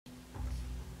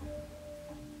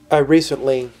I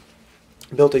recently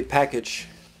built a package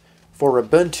for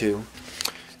Ubuntu,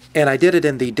 and I did it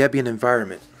in the Debian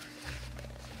environment.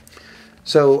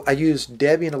 So I used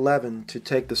Debian 11 to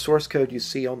take the source code you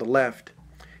see on the left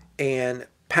and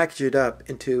package it up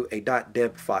into a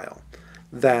 .deb file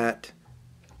that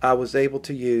I was able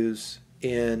to use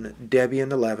in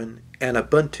Debian 11 and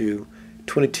Ubuntu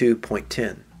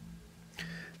 22.10.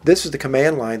 This is the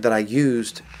command line that I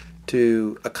used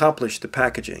to accomplish the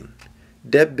packaging: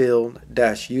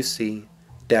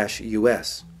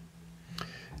 debbuild-uc-us.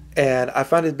 And I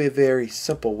find it to be a very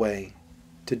simple way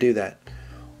to do that.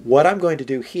 What I'm going to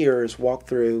do here is walk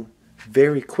through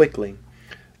very quickly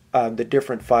the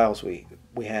different files we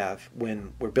have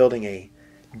when we're building a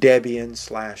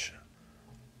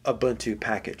Debian/Ubuntu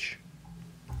package.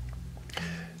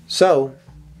 So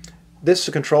this is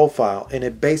a control file, and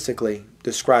it basically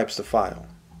describes the file.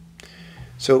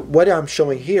 So what I'm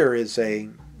showing here is a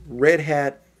Red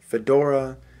Hat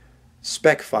Fedora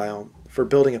spec file for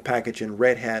building a package in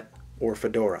Red Hat or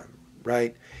Fedora,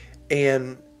 right?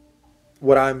 And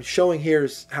what I'm showing here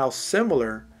is how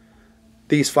similar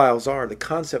these files are. The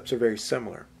concepts are very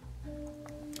similar.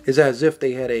 It's as if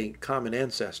they had a common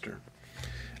ancestor.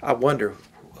 I wonder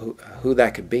who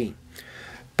that could be.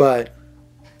 But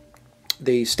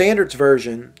the standards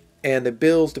version and the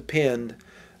builds depend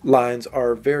lines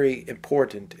are very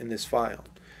important in this file.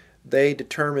 They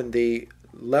determine the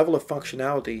level of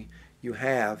functionality you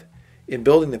have in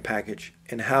building the package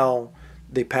and how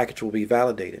the package will be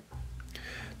validated.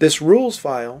 This rules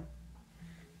file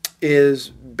is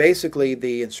basically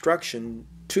the instruction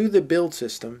to the build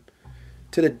system,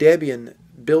 to the Debian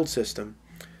build system,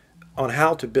 on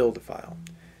how to build the file.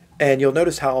 And you'll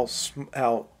notice how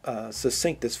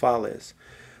succinct this file is.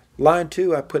 Line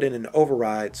 2, I put in an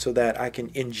override so that I can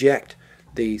inject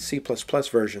the C++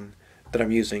 version that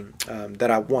I'm using, that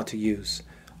I want to use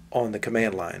on the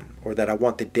command line, or that I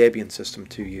want the Debian system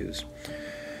to use.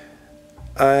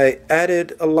 I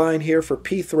added a line here for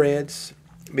pthreads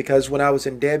because when I was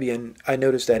in Debian, I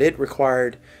noticed that it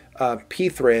required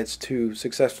pthreads to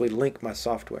successfully link my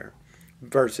software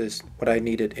versus what I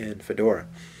needed in Fedora.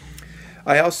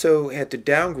 I also had to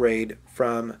downgrade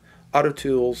from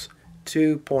Autotools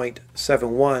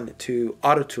 2.71 to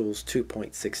Autotools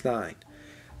 2.69.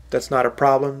 That's not a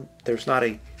problem. There's not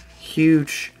a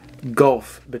huge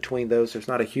gulf between those. There's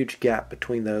not a huge gap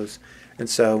between those. And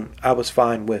so I was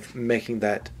fine with making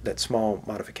that small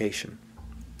modification.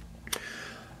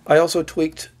 I also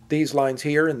tweaked these lines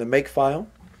here in the make file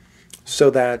so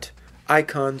that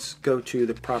icons go to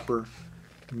the proper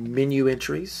menu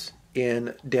entries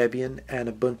in Debian and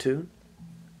Ubuntu.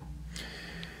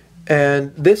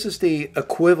 And this is the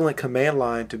equivalent command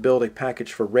line to build a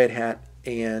package for Red Hat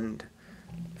and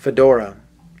Fedora.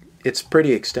 It's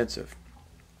pretty extensive.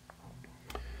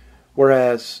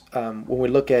 Whereas when we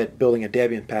look at building a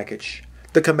Debian package,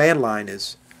 the command line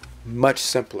is much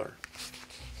simpler.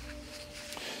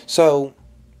 So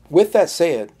with that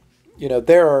said,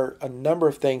 there are a number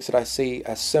of things that I see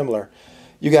as similar.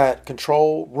 You got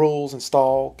control, rules,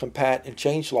 install, compat, and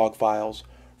changelog files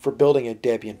for building a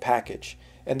Debian package.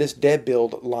 And this deb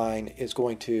build line is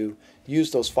going to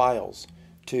use those files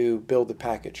to build the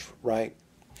package, right?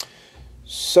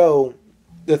 So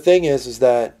the thing is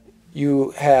that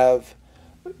you have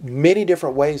many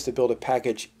different ways to build a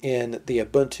package in the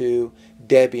Ubuntu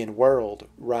Debian world,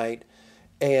 right?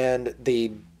 And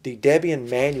the Debian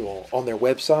manual on their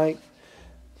website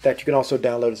that you can also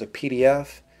download as a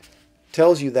PDF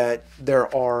tells you that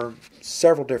there are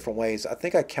several different ways. I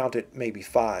think I counted maybe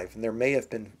 5, and there may have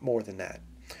been more than that.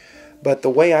 But the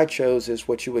way I chose is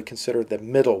what you would consider the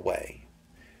middle way.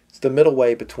 It's the middle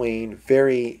way between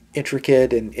very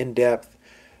intricate and in-depth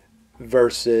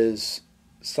versus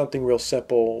something real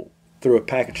simple through a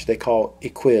package they call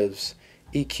Equivs,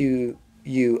 E-Q-U-I-V-S.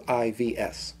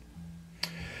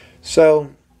 So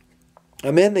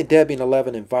I'm in the Debian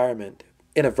 11 environment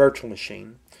in a virtual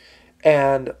machine,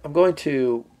 and I'm going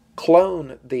to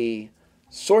clone the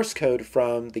source code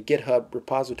from the GitHub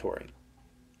repository.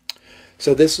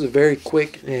 So this is a very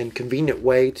quick and convenient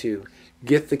way to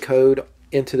get the code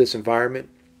into this environment.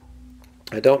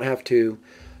 I don't have to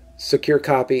secure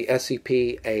copy,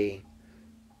 SCP a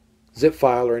zip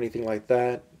file or anything like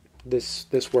that. This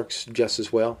works just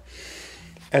as well.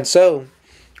 And so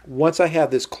once I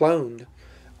have this cloned,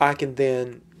 I can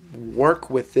then work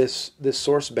with this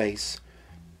source base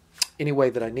any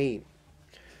way that I need.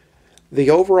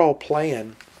 The overall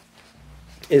plan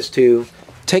is to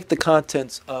take the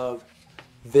contents of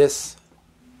this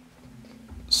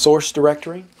source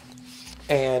directory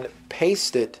and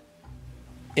paste it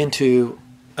into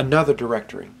another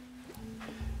directory,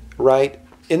 right?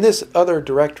 in this other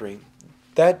directory,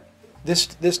 that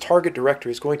this target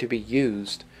directory is going to be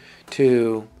used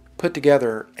to put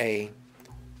together a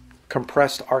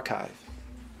compressed archive.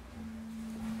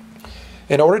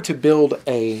 In order to build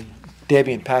a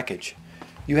Debian package,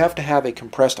 you have to have a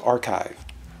compressed archive.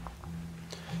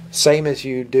 Same as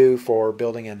you do for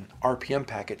building an RPM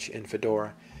package in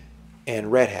Fedora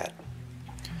and Red Hat.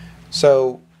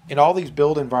 So in all these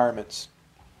build environments,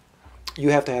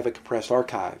 you have to have a compressed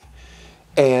archive.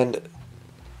 And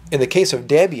in the case of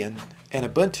Debian and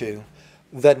Ubuntu,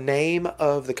 the name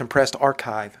of the compressed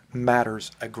archive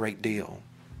matters a great deal.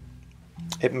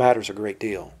 It matters a great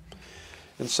deal.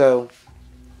 And so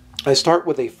I start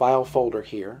with a file folder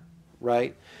here,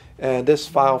 right? And this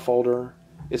file folder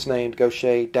is named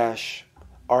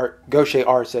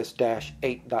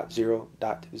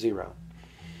RSS-8.0.0.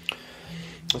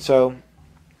 So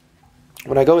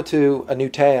when I go into a new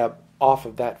tab off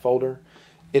of that folder,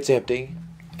 it's empty,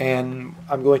 and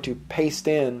I'm going to paste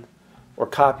in or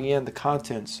copy in the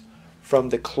contents from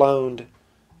the cloned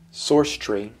source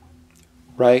tree,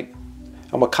 right?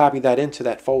 I'm going to copy that into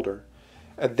that folder,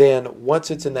 and then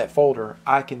once it's in that folder,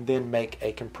 I can then make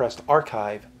a compressed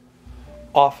archive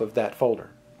off of that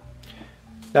folder.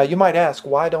 Now you might ask,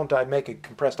 why don't I make a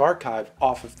compressed archive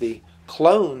off of the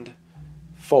cloned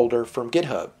folder from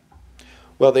GitHub?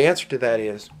 Well, the answer to that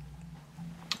is,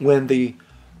 when the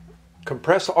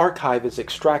compressed archive is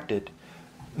extracted,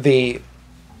 the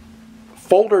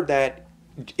folder that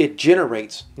it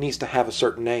generates needs to have a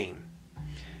certain name.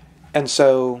 And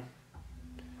so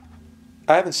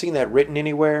I haven't seen that written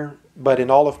anywhere, but in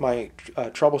all of my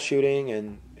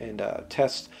troubleshooting and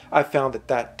tests, I found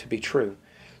that to be true.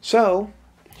 So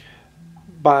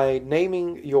by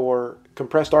naming your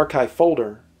compressed archive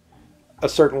folder a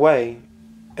certain way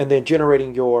and then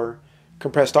generating your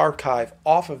compressed archive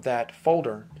off of that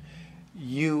folder,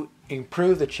 you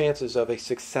improve the chances of a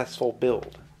successful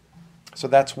build. So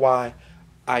that's why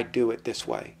I do it this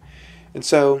way. And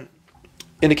so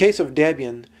in the case of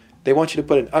Debian, they want you to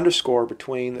put an underscore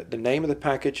between the name of the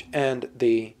package and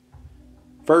the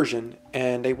version,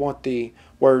 and they want the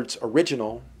words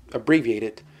original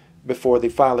abbreviated before the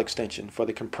file extension for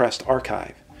the compressed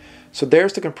archive. So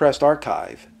there's the compressed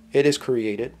archive. It is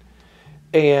created,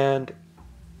 and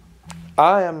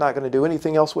I am not going to do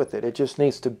anything else with it. It just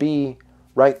needs to be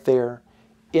right there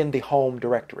in the home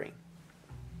directory.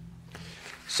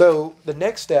 So the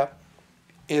next step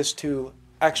is to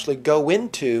actually go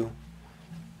into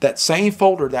that same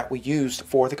folder that we used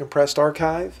for the compressed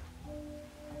archive.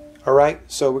 All right,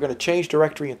 so we're going to change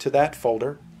directory into that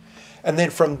folder, and then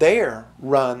from there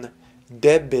run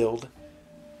debbuild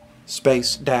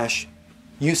space dash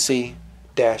uc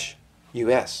dash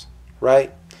us,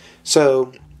 right?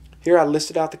 So here I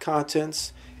listed out the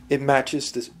contents. It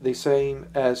matches the same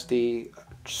as the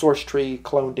source tree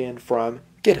cloned in from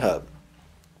GitHub.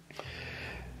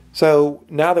 So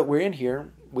now that we're in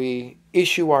here, we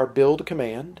issue our build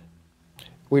command,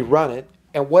 we run it,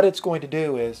 and what it's going to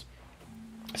do is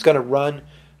it's going to run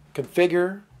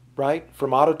configure, right,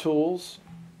 from Autotools,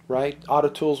 right?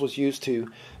 Autotools was used to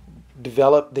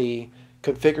develop the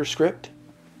configure script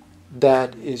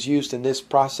that is used in this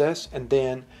process, and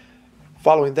then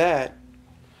following that,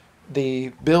 the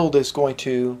build is going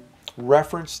to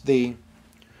reference the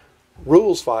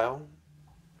rules file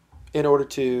in order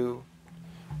to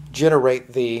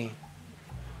generate in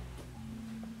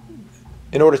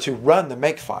order to run the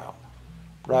make file,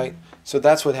 right? So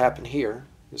that's what happened here.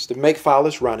 Is the make file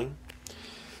is running,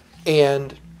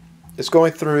 and it's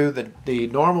going through the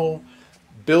normal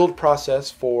build process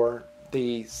for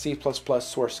the C++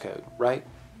 source code, right?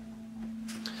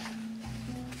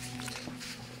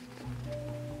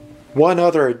 One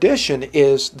other addition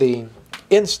is the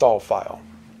install file.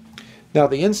 Now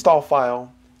the install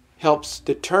file helps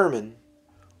determine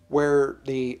where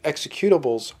the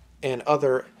executables and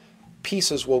other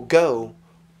pieces will go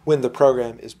when the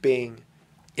program is being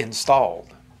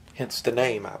installed, hence the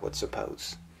name, I would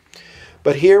suppose.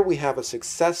 But here we have a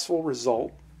successful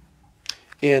result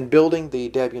in building the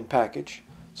Debian package.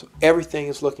 So everything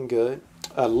is looking good.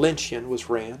 Lynchian was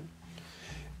ran,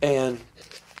 and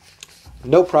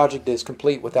no project is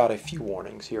complete without a few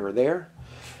warnings here or there.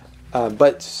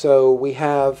 But so we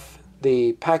have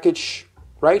the package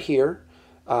right here.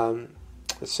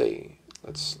 Let's see.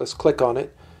 Let's click on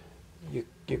it.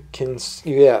 You can,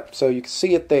 yeah. So you can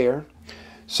see it there.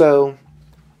 So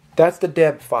that's the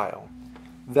deb file.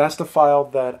 That's the file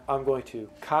that I'm going to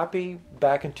copy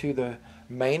back into the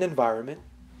main environment,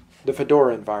 the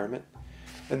Fedora environment,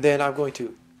 and then I'm going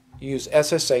to use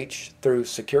SSH through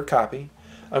secure copy.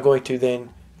 I'm going to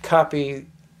then copy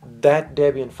that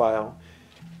Debian file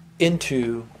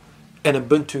into an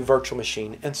Ubuntu virtual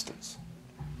machine instance.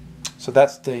 So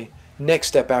that's the next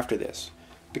step after this,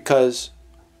 because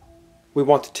we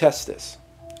want to test this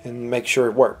and make sure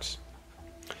it works.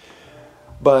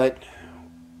 But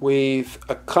we've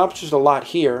accomplished a lot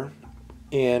here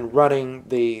in running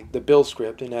the build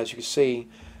script, and as you can see,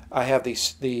 I have the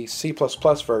C++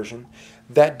 version.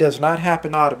 That does not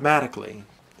happen automatically.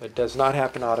 It does not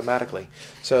happen automatically.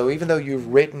 So even though you've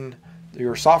written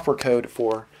your software code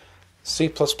for C++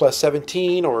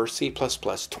 17 or C++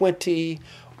 20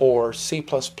 or C++,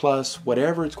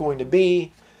 whatever it's going to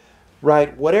be,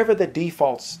 right? Whatever the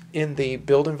defaults in the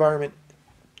build environment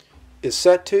is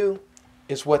set to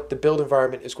is what the build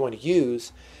environment is going to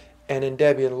use. And in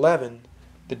Debian 11,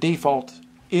 the default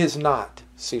is not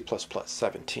C++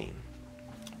 17,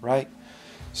 right?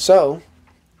 So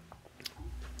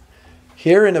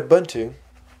here in Ubuntu,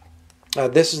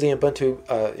 this is the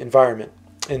Ubuntu environment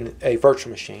in a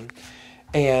virtual machine,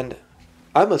 and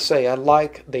I must say I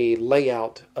like the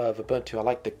layout of Ubuntu. I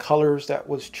like the colors that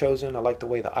was chosen. I like the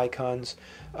way the icons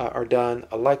are done.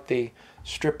 I like the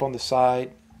strip on the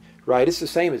side, right? It's the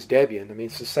same as Debian. I mean,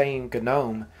 it's the same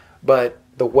GNOME, but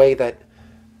the way that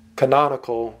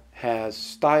Canonical has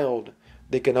styled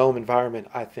the GNOME environment,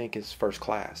 I think, is first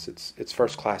class. It's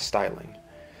first class styling,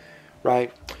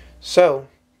 right? So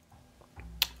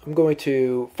I'm going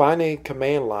to find a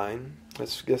command line.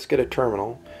 Let's get a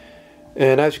terminal.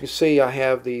 And as you can see, I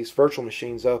have these virtual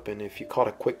machines open. If you caught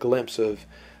a quick glimpse of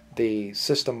the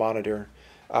system monitor,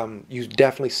 you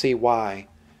definitely see why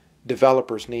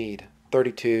developers need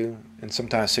 32 and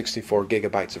sometimes 64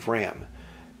 gigabytes of RAM.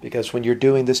 Because when you're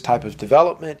doing this type of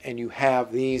development and you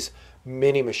have these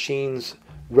many machines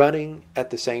running at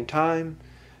the same time,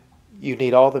 you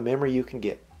need all the memory you can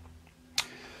get.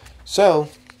 So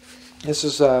this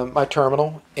is my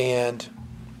terminal, and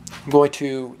I'm going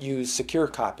to use Secure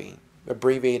Copy,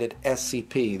 abbreviated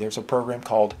SCP. There's a program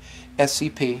called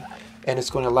SCP, and it's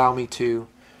going to allow me to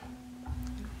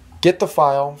get the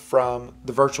file from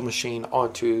the virtual machine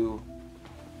onto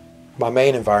my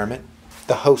main environment,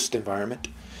 the host environment,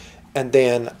 and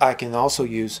then I can also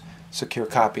use Secure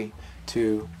Copy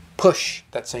to push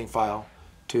that same file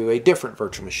to a different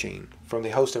virtual machine from the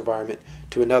host environment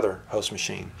to another host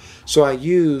machine. So I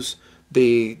use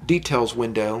the details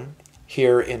window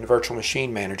here in Virtual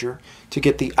Machine Manager to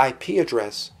get the IP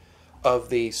address of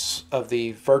the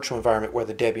virtual environment where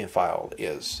the Debian file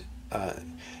is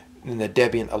in the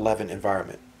Debian 11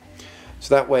 environment.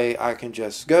 So that way I can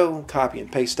just go copy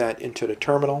and paste that into the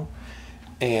terminal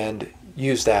and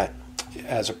use that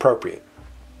as appropriate.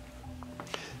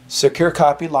 Secure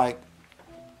Copy, like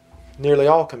nearly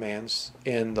all commands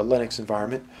in the Linux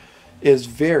environment, is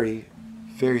very,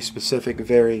 very specific,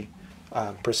 very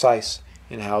precise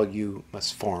in how you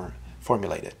must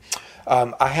formulate it.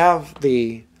 I have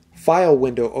the file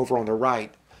window over on the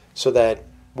right so that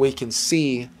we can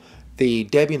see the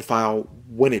Debian file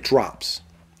when it drops,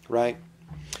 right?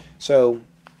 So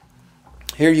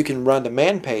here you can run the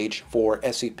man page for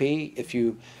SCP if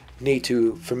you need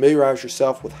to familiarize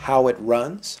yourself with how it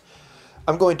runs.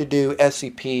 I'm going to do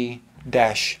SCP-P,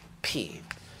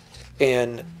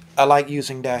 and I like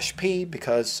using -P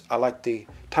because I like the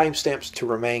timestamps to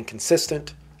remain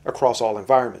consistent across all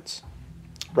environments,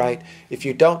 right? If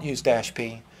you don't use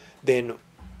 -P, then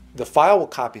the file will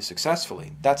copy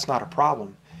successfully. That's not a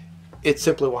problem. It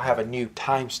simply will have a new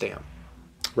timestamp,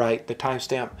 right? The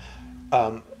timestamp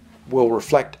will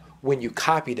reflect when you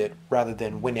copied it rather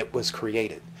than when it was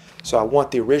created. So I want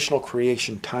the original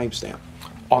creation timestamp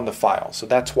on the file. So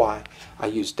that's why I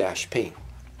use -P.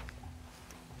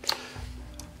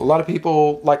 A lot of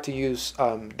people like to use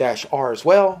 -R as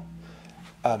well.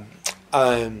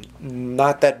 I'm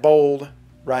not that bold,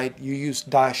 right? You use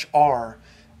 -R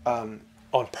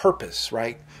on purpose,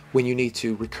 right? When you need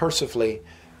to recursively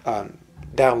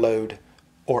download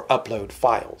or upload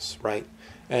files, right?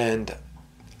 And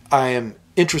I am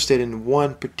interested in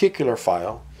one particular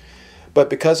file, but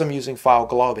because I'm using file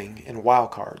globbing and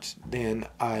wildcards, then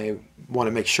I want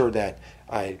to make sure that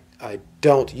I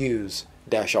don't use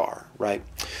 -R, right?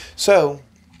 So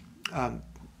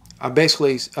I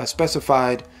basically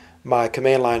specified my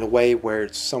command line away where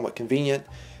it's somewhat convenient,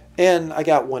 and I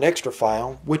got one extra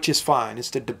file, which is fine. It's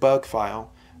the debug file,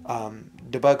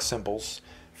 debug symbols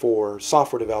for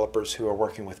software developers who are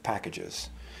working with packages,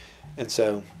 and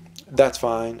so that's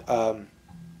fine.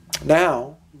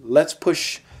 Now let's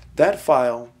push that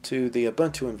file to the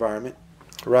Ubuntu environment,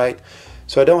 right?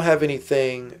 So I don't have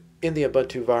anything in the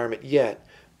Ubuntu environment yet,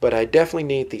 but I definitely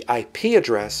need the IP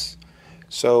address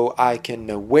so I can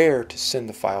know where to send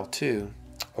the file to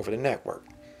over the network.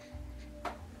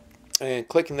 and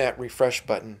clicking that refresh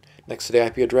button next to the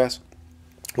IP address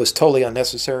was totally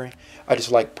unnecessary. I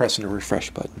just like pressing the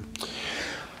refresh button.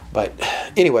 But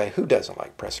anyway, who doesn't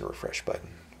like pressing the refresh button?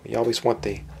 We always want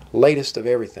the latest of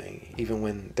everything, even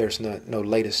when there's no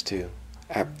latest to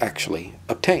actually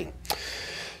obtain.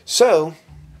 So,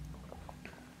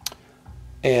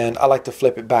 and I like to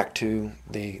flip it back to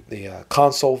the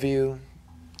console view,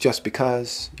 just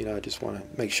because, I just want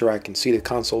to make sure I can see the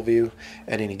console view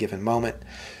at any given moment.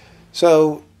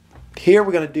 So here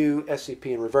we're going to do SCP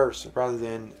in reverse. Rather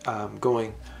than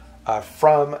going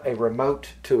from a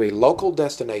remote to a local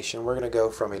destination, we're going to go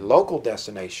from a local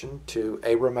destination to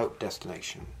a remote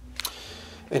destination.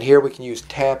 And here we can use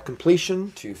tab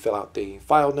completion to fill out the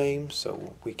file name,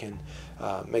 so we can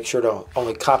make sure to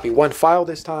only copy one file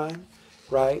this time,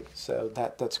 right? So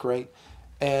that's great.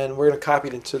 And we're going to copy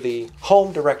it into the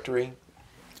home directory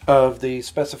of the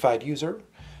specified user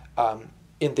on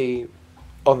the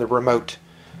remote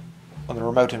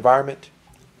environment.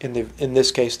 In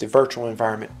this case, the virtual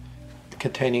environment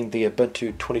containing the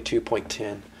Ubuntu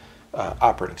 22.10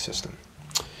 operating system.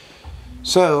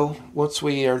 So once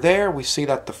we are there, we see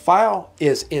that the file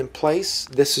is in place.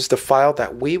 This is the file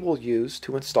that we will use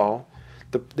to install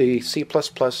the C++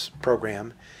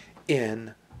 program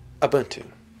in Ubuntu.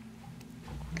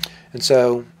 And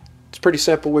so it's pretty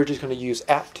simple. We're just going to use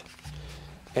apt,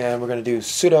 and we're going to do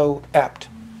sudo apt,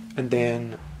 and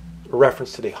then a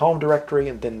reference to the home directory,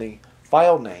 and then the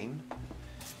file name,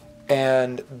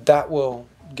 and that will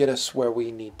get us where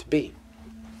we need to be.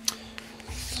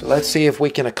 So let's see if we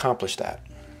can accomplish that.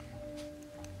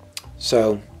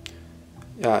 So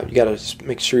you got to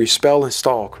make sure you spell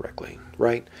install correctly,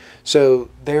 right? So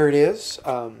there it is,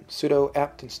 sudo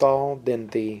apt install, then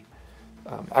the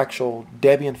actual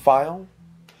Debian file.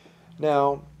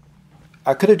 Now,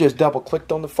 I could have just double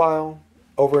clicked on the file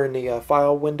over in the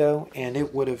file window, and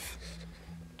it would have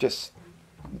just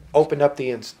opened up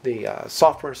the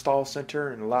software install center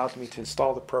and allowed me to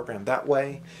install the program that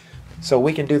way. So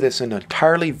we can do this in an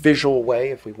entirely visual way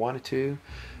if we wanted to.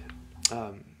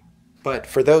 But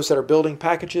for those that are building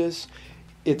packages,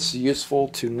 it's useful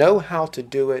to know how to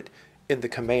do it in the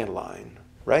command line,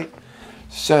 right?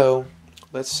 So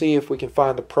let's see if we can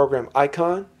find the program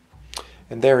icon,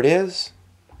 and there it is.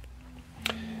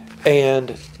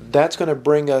 And that's going to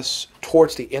bring us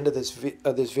towards the end of this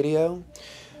video,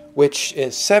 which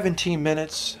is 17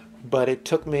 minutes, but it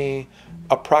took me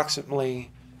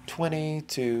approximately 20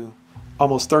 to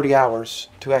almost 30 hours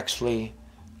to actually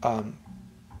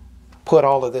put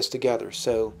all of this together.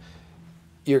 So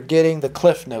you're getting the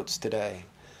cliff notes today.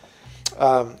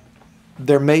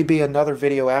 There may be another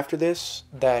video after this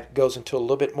that goes into a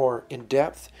little bit more in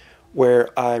depth, where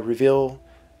I reveal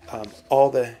all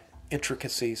the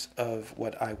intricacies of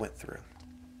what I went through.